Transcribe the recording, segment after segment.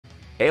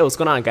Hey, what's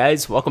going on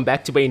guys? Welcome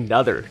back to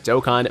another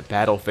Dokkan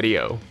battle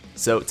video.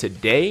 So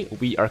today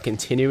we are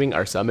continuing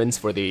our summons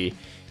for the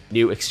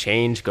new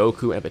exchange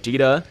Goku and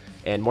Vegeta,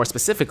 and more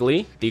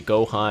specifically the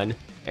Gohan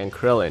and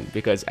Krillin,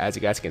 because as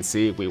you guys can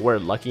see, we were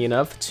lucky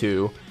enough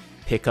to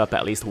pick up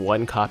at least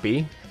one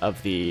copy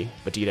of the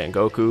Vegeta and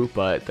Goku,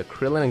 but the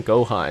Krillin and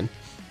Gohan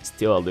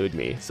still elude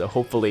me, so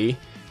hopefully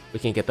we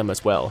can get them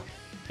as well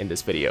in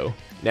this video.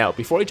 Now,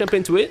 before we jump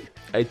into it,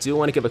 I do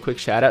want to give a quick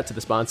shout out to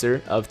the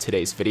sponsor of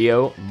today's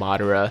video,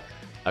 Madara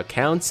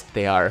Accounts.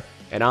 They are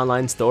an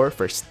online store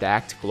for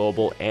stacked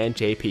global and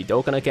JP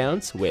Dokkan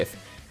accounts with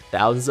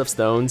thousands of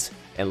stones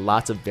and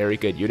lots of very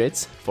good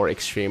units for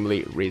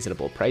extremely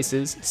reasonable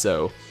prices.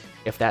 So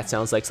if that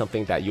sounds like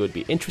something that you would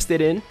be interested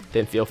in,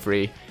 then feel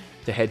free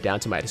to head down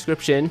to my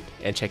description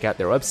and check out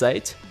their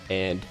website.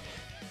 And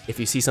if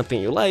you see something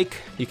you like,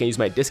 you can use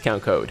my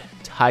discount code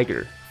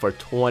TIGER for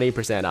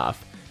 20%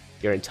 off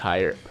your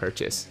entire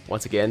purchase.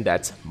 Once again,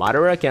 that's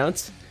Madara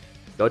Accounts.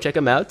 Go check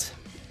them out.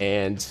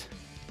 And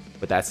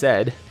with that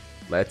said,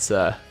 let's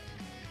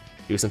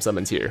do some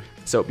summons here.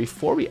 So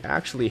before we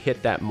actually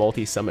hit that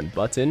multi-summon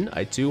button,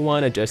 I do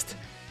want to just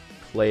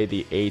play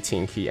the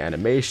 18 key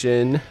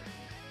animation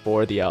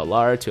for the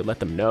LR to let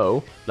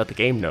the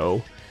game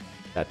know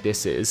that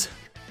this is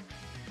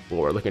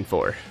what we're looking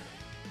for.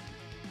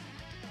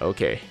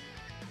 Okay,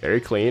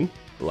 very clean,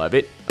 love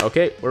it.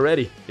 Okay, we're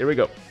ready, here we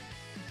go.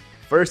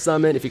 First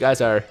summon, if you guys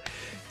are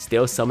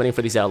still summoning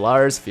for these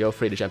LRs, feel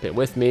free to jump in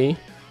with me.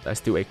 Let's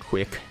do a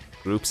quick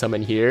group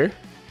summon here.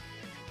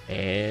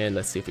 And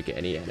let's see if we get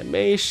any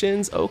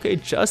animations. Okay,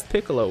 just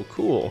Piccolo,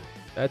 cool.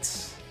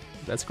 That's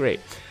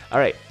great.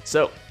 Alright,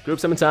 so group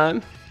summon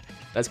time.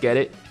 Let's get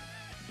it.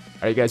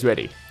 Are you guys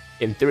ready?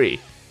 In 3,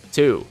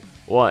 2,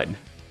 1.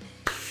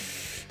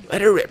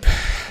 Let her rip.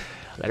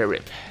 Let her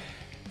rip.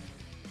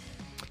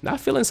 Not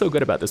feeling so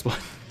good about this one.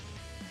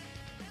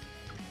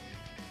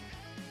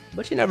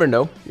 But you never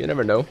know. You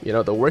never know. You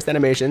know, the worst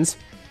animations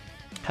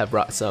have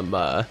brought some,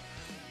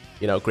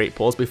 great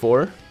pulls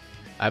before.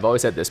 I've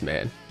always said this,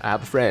 man. I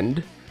have a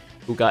friend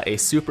who got a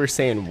Super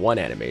Saiyan 1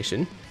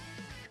 animation,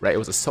 right? It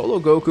was a solo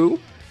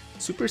Goku,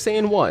 Super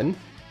Saiyan 1,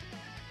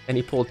 and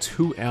he pulled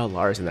 2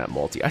 LRs in that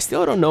multi. I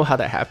still don't know how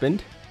that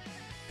happened,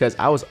 because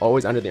I was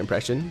always under the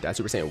impression that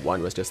Super Saiyan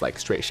 1 was just like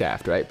straight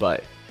shaft, right?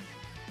 But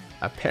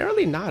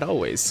apparently not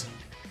always.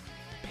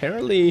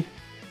 Apparently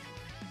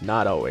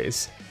not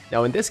always.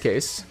 Now in this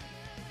case,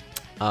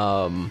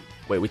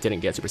 wait, we didn't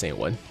get Super Saiyan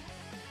 1.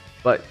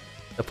 But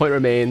the point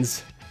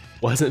remains,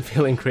 wasn't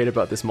feeling great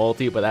about this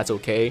multi, but that's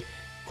okay.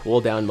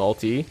 Cooldown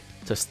multi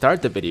to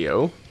start the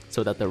video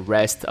so that the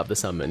rest of the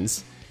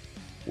summons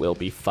will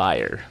be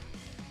fire.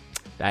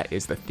 That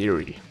is the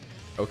theory.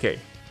 Okay,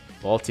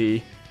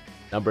 multi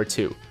number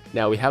 2.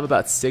 Now we have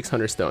about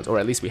 600 stones, or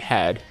at least we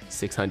had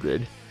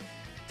 600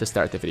 to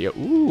start the video.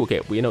 Ooh,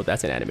 okay, we know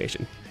that's an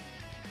animation.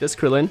 This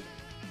Krillin,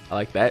 I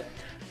like that.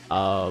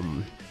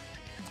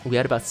 We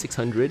had about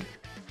 600.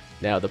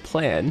 Now the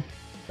plan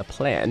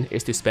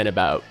is to spend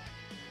about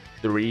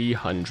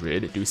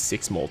 300, do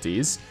 6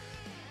 multis.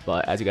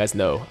 But as you guys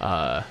know,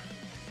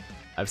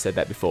 I've said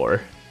that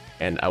before,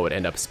 and I would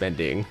end up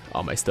spending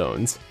all my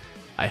stones.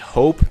 I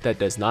hope that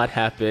does not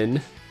happen,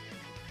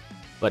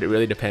 but it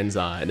really depends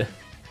on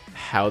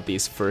how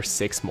these first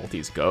 6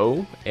 multis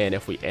go, and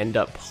if we end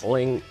up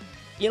pulling,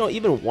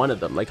 even one of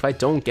them. Like if I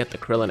don't get the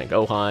Krillin and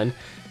Gohan,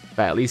 if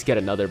I at least get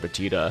another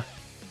Vegeta,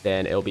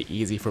 then it'll be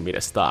easy for me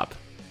to stop.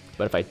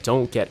 But if I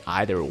don't get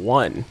either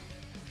one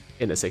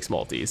in the 6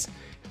 multis,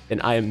 then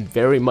I am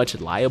very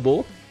much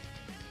liable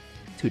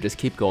to just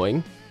keep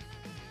going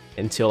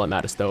until I'm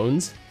out of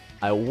stones.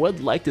 I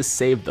would like to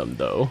save them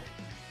though.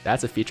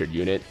 That's a featured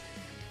unit.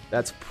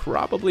 That's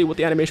probably what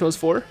the animation was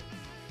for.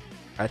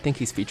 I think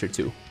he's featured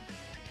too.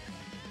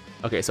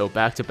 Okay, so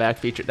back-to-back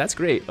featured. That's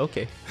great,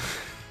 okay.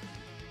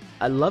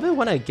 I love it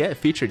when I get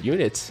featured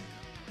units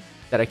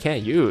that I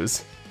can't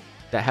use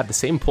that have the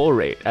same pull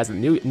rate as the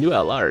new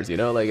LRs,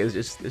 like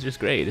it's just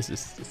great.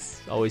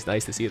 It's always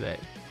nice to see that.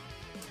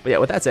 But yeah,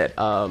 with that said,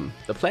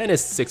 the plan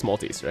is 6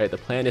 multis, right? The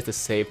plan is to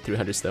save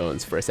 300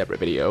 stones for a separate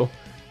video.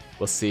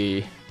 We'll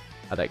see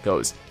how that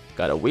goes.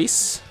 Got a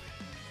Whis.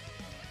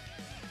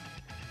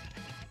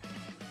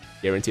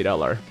 Guaranteed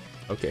LR.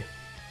 Okay.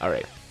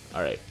 Alright,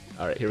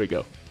 here we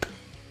go.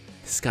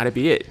 This has gotta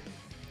be it.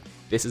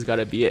 This has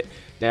gotta be it.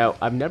 Now,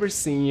 I've never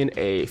seen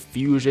a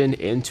fusion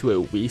into a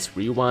Whis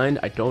rewind.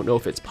 I don't know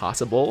if it's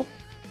possible,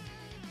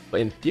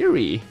 but in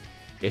theory,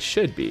 it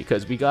should be,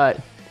 because we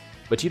got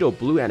Vegeta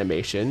Blue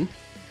animation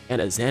and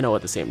a Zeno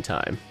at the same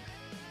time.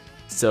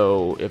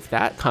 So if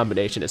that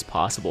combination is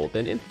possible,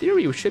 then in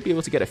theory we should be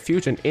able to get a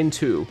fusion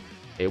into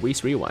a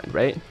Whis rewind,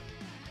 right?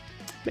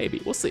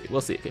 Maybe, we'll see.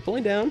 Okay,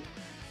 pulling down,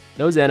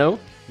 no Zeno,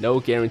 no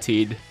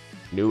guaranteed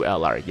new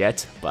LR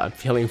yet, but I'm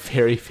feeling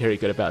very, very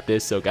good about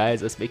this. So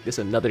guys, let's make this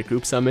another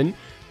group summon.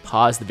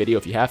 Pause the video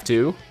if you have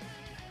to.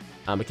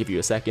 I'm gonna give you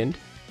a second,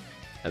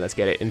 and let's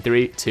get it in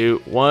 3,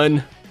 2,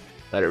 1.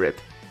 Let it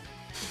rip.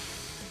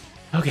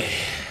 Okay,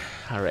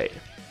 all right.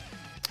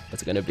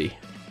 What's it gonna be?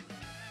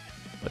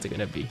 What's it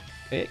gonna be?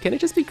 Can it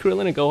just be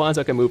Krillin and Gohan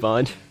so I can move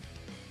on?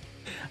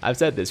 I've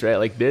said this, right?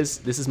 Like this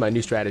is my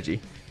new strategy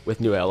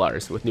with new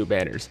LRs, with new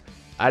banners.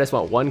 I just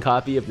want one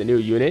copy of the new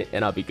unit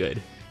and I'll be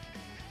good.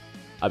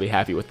 I'll be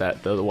happy with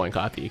that, the one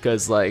copy,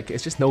 because like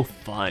it's just no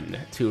fun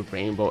to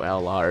rainbow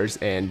LRs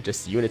and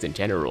just units in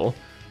general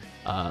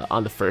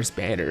on the first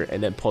banner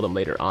and then pull them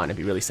later on and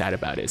be really sad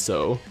about it.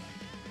 So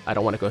I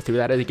don't want to go through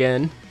that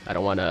again. I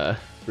don't want to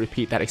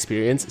repeat that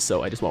experience.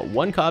 So I just want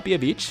one copy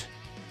of each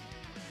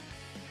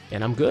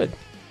and I'm good.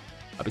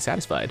 I'll be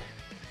satisfied.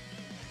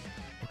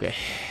 Okay,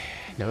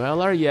 no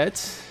LR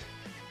yet.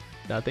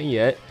 Nothing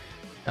yet.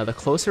 Now the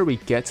closer we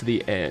get to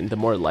the end, the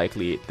more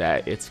likely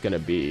that it's gonna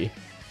be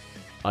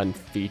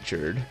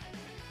unfeatured,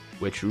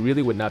 which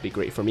really would not be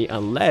great for me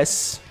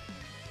unless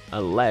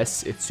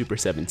it's Super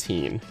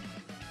 17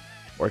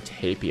 or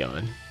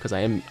Tapion, because I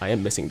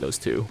am missing those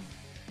two.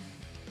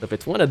 So if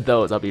it's one of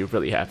those, I'll be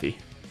really happy.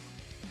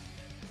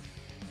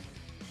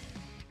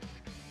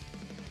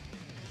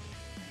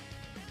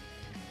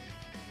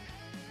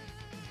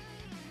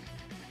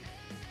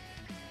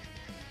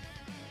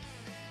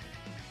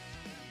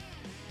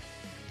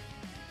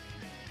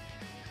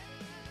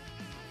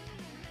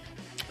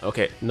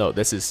 Okay, no,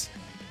 this is...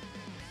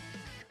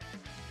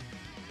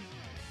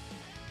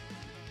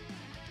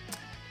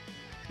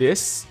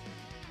 This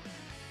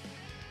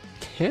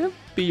can't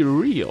be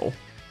real.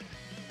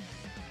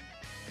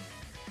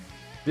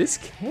 This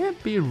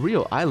can't be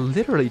real. I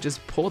literally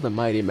just pulled a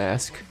Mighty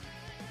Mask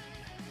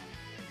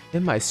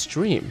in my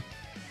stream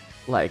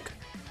like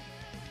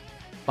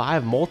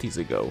 5 multis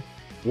ago.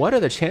 What are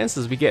the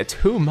chances we get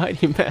 2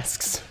 Mighty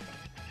Masks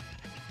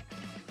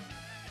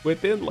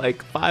within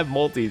like 5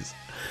 multis?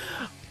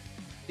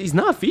 He's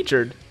not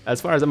featured,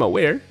 as far as I'm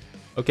aware.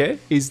 Okay,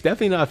 he's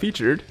definitely not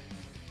featured.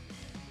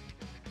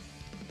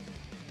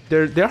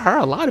 There are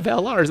a lot of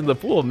LRs in the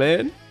pool,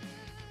 man.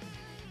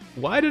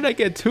 Why did I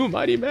get 2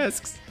 Mighty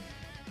Masks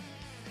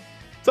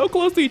so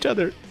close to each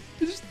other?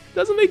 It just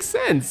doesn't make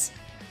sense.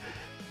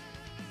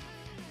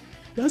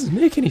 Doesn't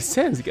make any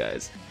sense,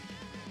 guys.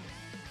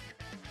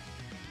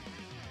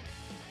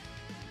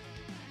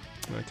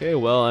 Okay,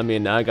 well, I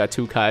mean, now I got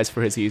 2 Kais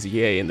for his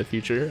EZA in the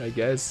future, I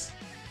guess.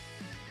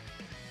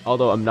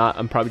 Although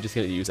I'm probably just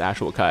gonna use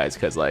actual Kais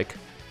because like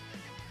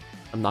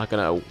I'm not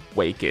gonna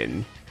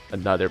awaken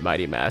another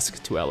Mighty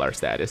Mask to LR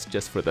status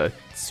just for the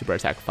Super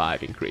Attack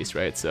 5 increase,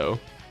 right? So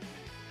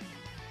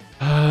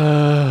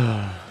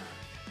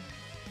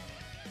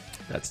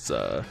that's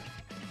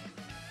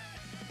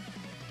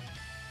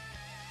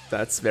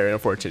very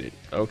unfortunate.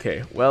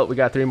 Okay, well, we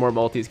got 3 more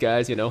multis,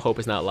 guys. You know, hope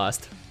is not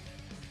lost.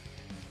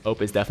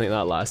 Hope is definitely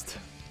not lost.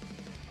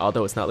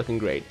 Although it's not looking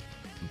great,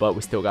 but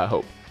we still got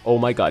hope. Oh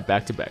my god,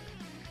 back to back.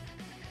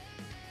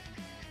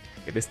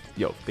 Okay,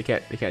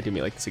 they can't do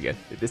me like this again.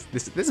 This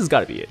has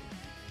got to be it.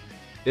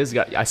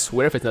 I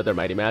swear, if it's another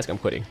Mighty Mask, I'm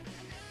quitting.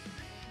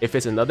 If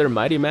it's another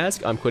Mighty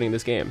Mask, I'm quitting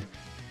this game.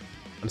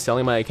 I'm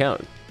selling my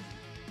account.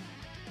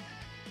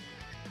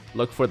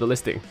 Look for the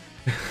listing.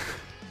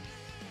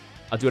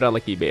 I'll do it on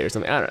like eBay or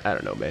something. I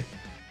don't know, man.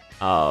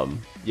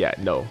 Yeah,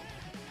 no.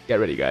 Get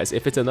ready, guys.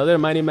 If it's another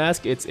Mighty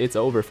Mask, it's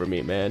over for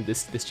me, man.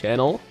 This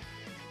channel,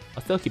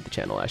 I'll still keep the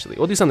channel actually.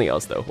 We'll do something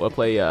else though. We'll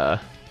play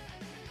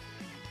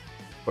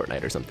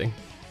Fortnite or something.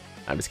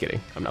 I'm just kidding.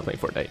 I'm not playing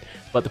Fortnite.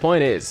 But the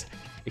point is,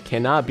 it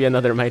cannot be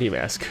another Mighty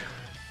Mask.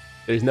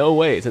 There's no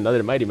way it's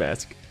another Mighty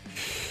Mask.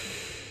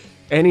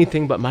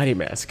 Anything but Mighty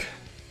Mask.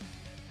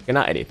 Okay,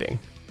 not anything.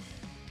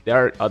 There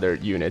are other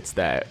units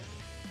that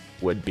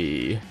would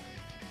be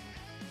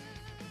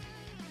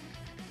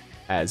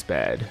as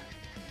bad.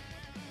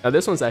 Now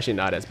this one's actually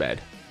not as bad.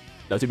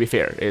 No, to be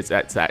fair, it's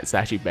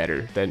actually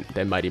better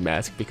than Mighty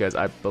Mask because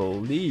I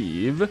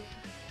believe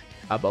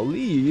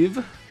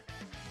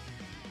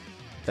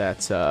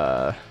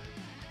that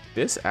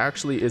this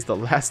actually is the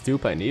last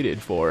dupe I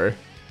needed for.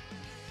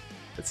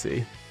 Let's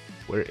see,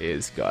 where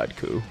is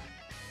Goku?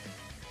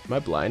 Am I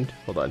blind?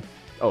 Hold on.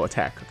 Oh,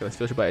 attack. Okay, let's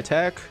filter by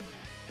attack.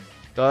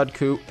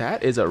 Goku.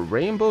 That is a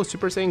Rainbow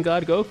Super Saiyan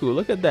God Goku.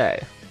 Look at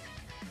that.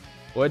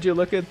 Would you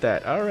look at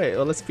that? All right,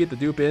 well, let's feed the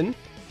dupe in.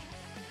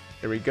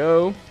 There we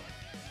go.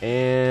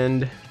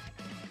 And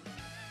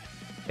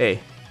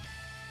hey,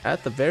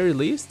 at the very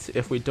least,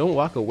 if we don't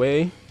walk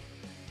away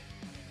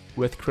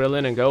with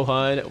Krillin and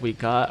Gohan, we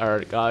got our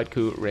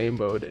Goku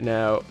rainbowed.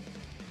 Now,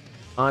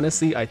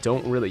 honestly, I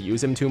don't really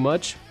use him too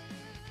much.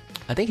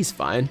 I think he's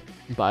fine,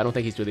 but I don't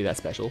think he's really that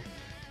special.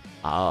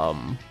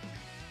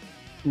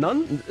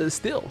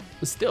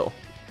 Still.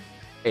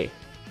 Hey,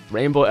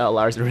 Rainbow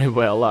LR is a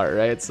Rainbow LR,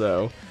 right?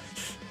 So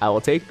I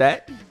will take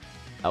that.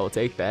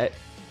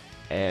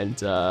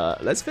 And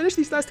let's finish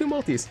these last 2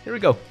 multis. Here we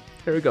go.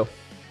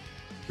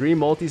 3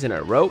 multis in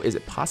a row. Is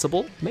it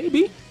possible?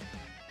 Maybe.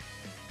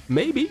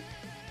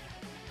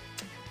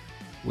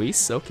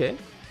 Whis, okay.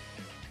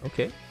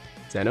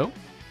 Zeno.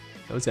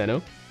 No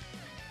Zeno.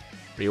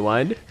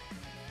 Rewind.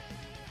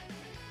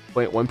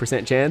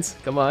 0.1% chance.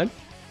 Come on.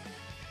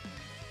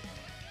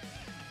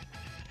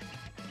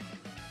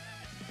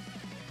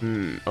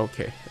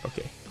 Okay,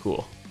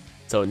 cool.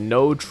 So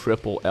no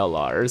triple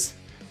LRs.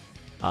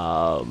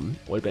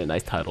 Would have been a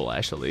nice title,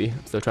 actually.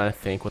 I'm still trying to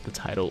think what the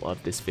title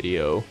of this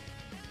video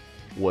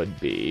would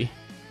be.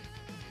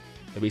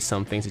 Maybe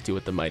something to do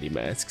with the Mighty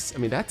Masks. I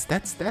mean, that's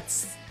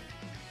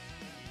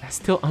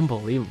still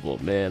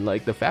unbelievable, man.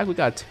 Like, the fact we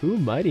got 2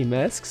 Mighty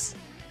Masks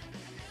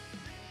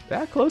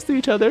that close to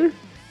each other.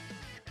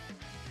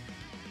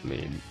 I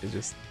mean,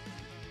 it's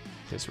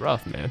just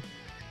rough, man.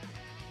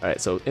 Alright,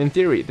 so in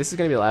theory, this is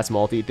going to be the last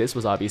multi. This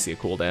was obviously a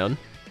cooldown,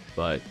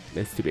 but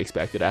it's to be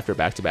expected after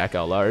back-to-back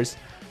LRs.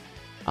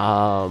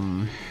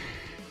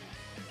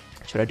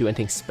 Should I do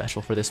anything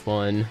special for this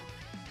one?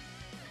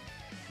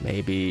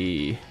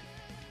 Maybe...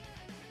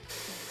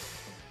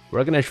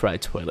 We're going to try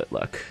Toilet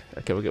Luck.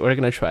 Okay, we're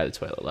going to try the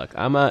Toilet Luck.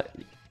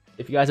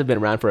 If you guys have been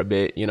around for a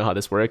bit, you know how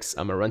this works.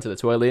 I'm going to run to the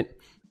toilet,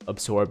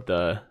 absorb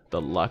the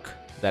luck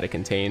that it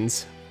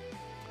contains.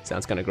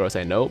 Sounds kind of gross,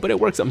 I know, but it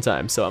works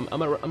sometimes. So I'm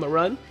gonna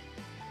run.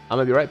 I'm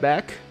gonna be right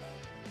back.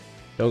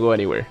 Don't go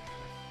anywhere.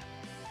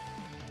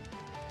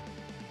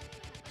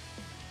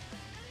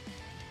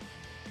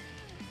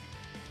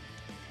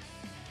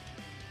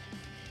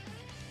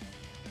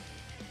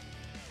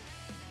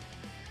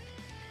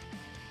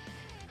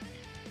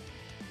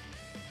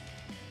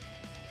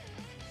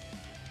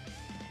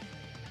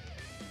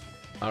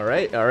 All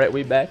right,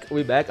 we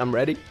back. I'm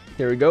ready.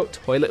 Here we go.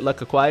 Toilet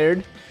Luck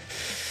acquired.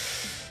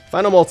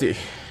 Final multi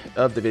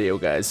of the video,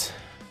 guys.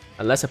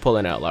 Unless I pull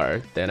an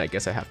LR, then I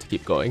guess I have to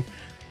keep going.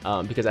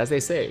 Because as they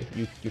say,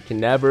 you can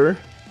never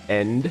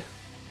end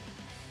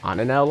on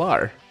an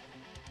LR.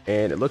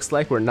 And it looks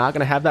like we're not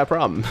going to have that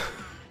problem.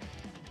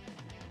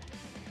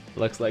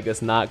 Looks like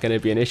it's not going to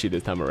be an issue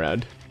this time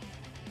around.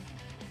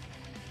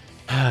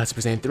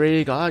 Super Saiyan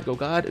 3, God, go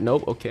God.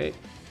 Nope, okay.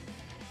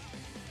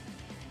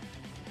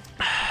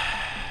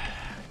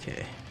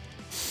 Okay.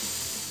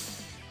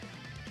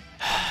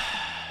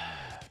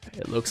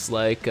 It looks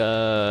like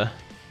that's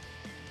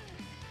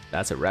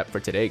a wrap for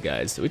today,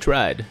 guys. We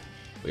tried.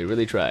 We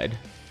really tried.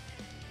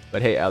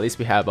 But hey, at least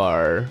we have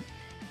our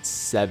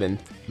 7th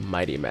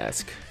Mighty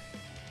Mask.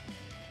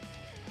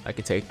 I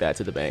can take that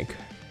to the bank.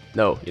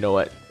 No, you know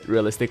what?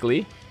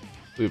 Realistically,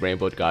 we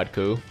rainbowed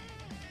Goku.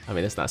 I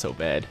mean, that's not so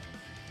bad.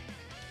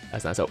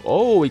 That's not so...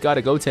 Oh, we got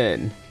a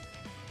Goten.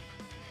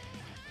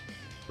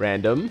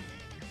 Random,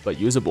 but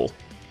usable.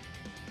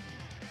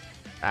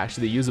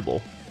 Actually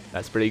usable.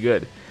 That's pretty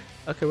good.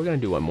 Okay, we're gonna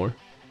do one more.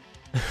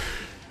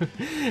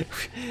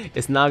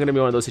 It's not gonna be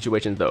one of those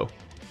situations though,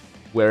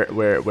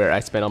 where I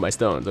spend all my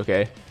stones.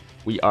 Okay,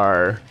 we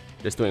are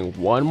just doing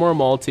one more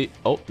multi.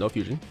 Oh, no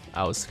fusion.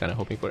 I was kind of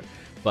hoping for it,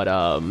 but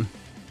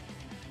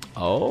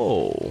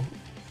oh,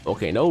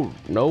 okay,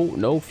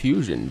 no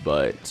fusion,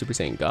 but Super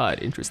Saiyan God.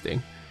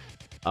 Interesting.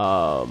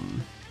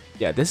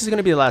 Yeah, this is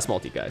gonna be the last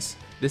multi, guys.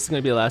 This is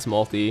gonna be the last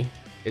multi.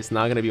 It's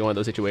not gonna be one of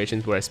those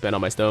situations where I spend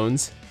all my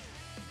stones.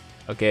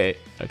 Okay.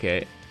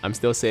 I'm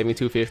still saving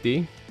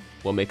 250.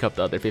 We'll make up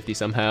the other 50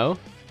 somehow.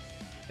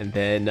 And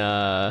then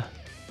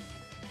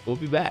we'll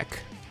be back.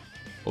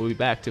 We'll be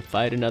back to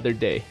fight another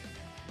day.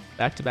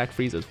 Back-to-back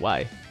Friezas.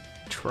 Why?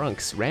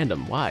 Trunks.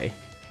 Random. Why?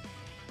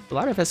 A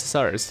lot of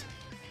SSRs.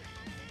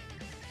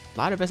 A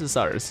lot of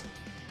SSRs.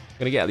 I'm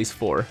gonna get at least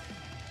 4.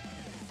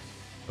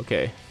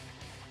 Okay.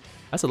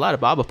 That's a lot of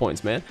Baba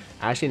points, man.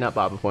 Actually, not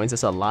Baba points.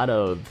 That's a lot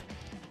of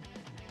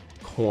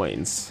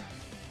coins.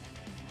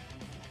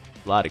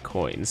 A lot of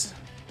coins.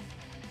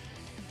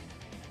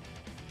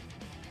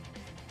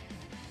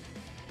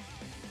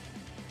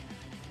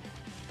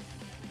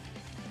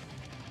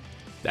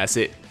 That's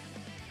it.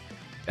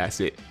 That's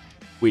it.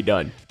 We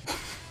done.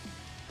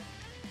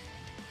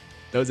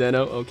 No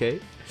Zeno,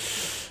 okay.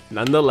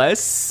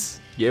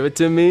 Nonetheless, give it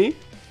to me.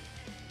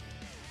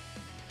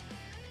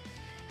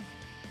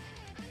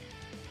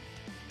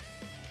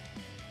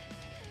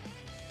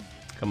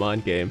 Come on,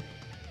 game.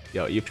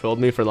 Yo, you've trolled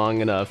me for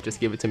long enough. Just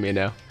give it to me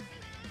now.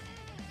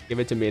 Give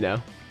it to me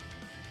now.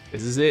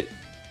 This is it.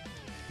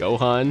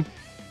 Gohan.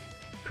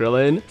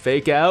 Krillin.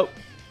 Fake out.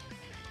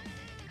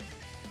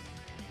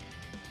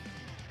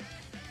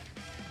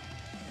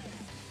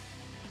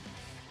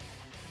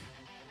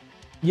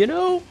 You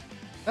know,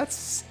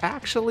 that's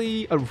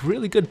actually a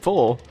really good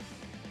pull.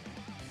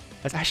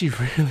 That's actually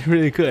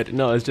really good.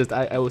 No, it's just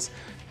I was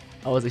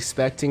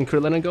expecting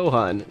Krillin and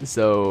Gohan,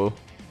 so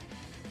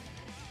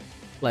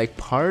like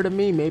part of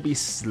me maybe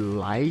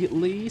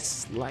slightly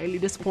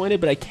disappointed,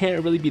 but I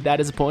can't really be that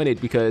disappointed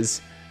because,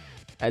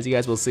 as you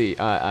guys will see,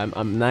 I'm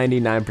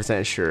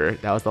 99% sure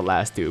that was the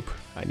last dupe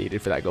I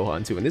needed for that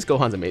Gohan too, and this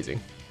Gohan's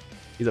amazing.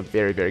 He's a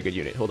very good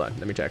unit. Hold on,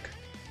 let me check.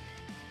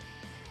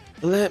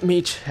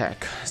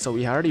 So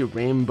we already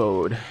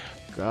rainbowed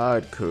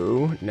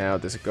Goku. Now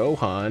this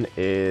Gohan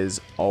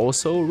is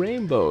also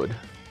rainbowed.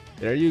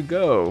 There you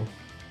go.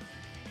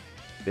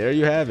 There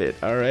you have it.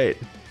 All right.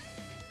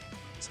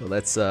 So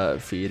let's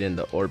feed in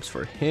the orbs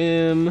for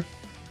him.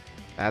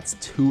 That's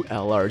 2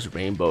 LRs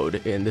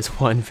rainbowed in this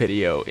one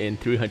video in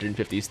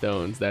 350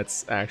 stones.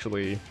 That's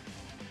actually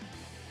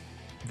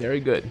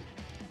very good.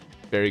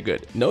 Very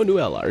good. No new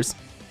LRs,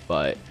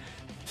 but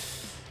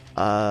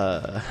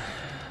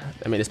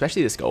I mean,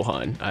 especially this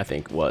Gohan, I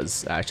think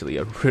was actually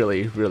a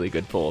really, really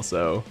good pull.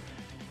 So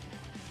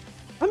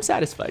I'm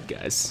satisfied,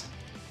 guys.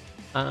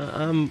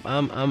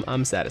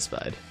 I'm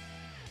satisfied.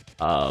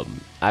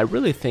 I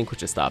really think we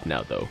should stop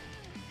now, though.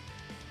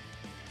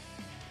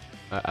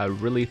 I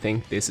really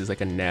think this is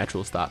like a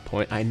natural stop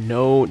point. I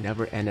know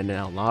never end in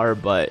an LR,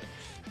 but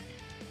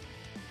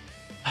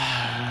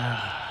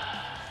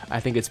I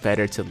think it's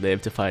better to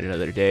live to fight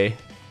another day.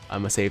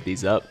 I'm gonna save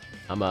these up.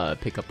 I'm gonna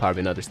pick up probably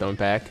another stone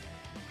pack,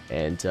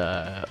 and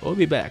we'll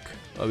be back.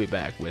 I'll be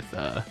back with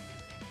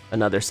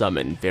another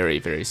summon very,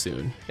 very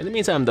soon. In the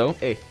meantime, though,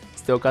 hey,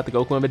 still got the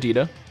Goku and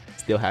Vegeta.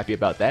 Still happy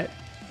about that.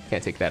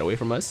 Can't take that away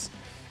from us.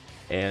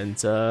 And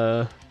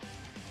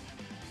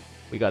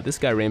we got this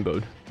guy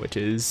rainbowed, which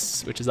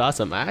is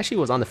awesome. I actually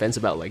was on the fence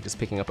about like just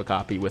picking up a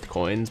copy with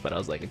coins, but I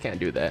was like, I can't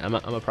do that. I'm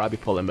gonna probably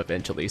pull him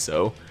eventually.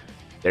 So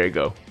there you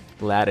go.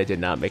 Glad I did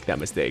not make that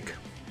mistake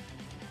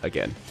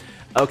again.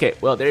 Okay,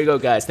 well, there you go,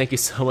 guys. Thank you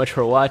so much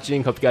for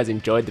watching. Hope you guys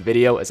enjoyed the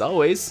video. As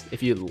always,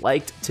 if you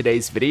liked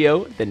today's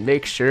video, then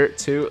make sure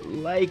to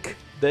like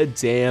the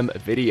damn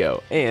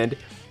video. And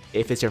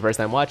if it's your first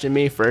time watching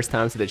me, first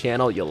time to the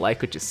channel, you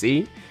like what you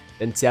see,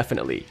 then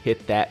definitely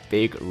hit that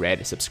big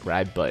red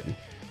subscribe button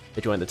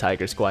to join the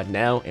Tiger Squad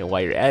now. And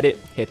while you're at it,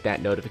 hit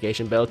that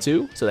notification bell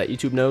too, so that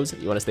YouTube knows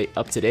you want to stay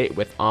up to date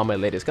with all my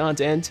latest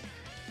content.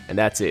 And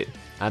that's it.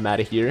 I'm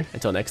out of here.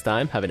 Until next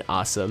time, have an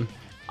awesome,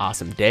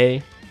 awesome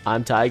day.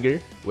 I'm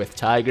Tiger with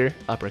Tiger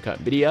Uppercut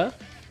Video,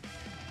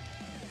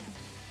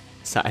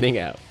 signing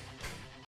out.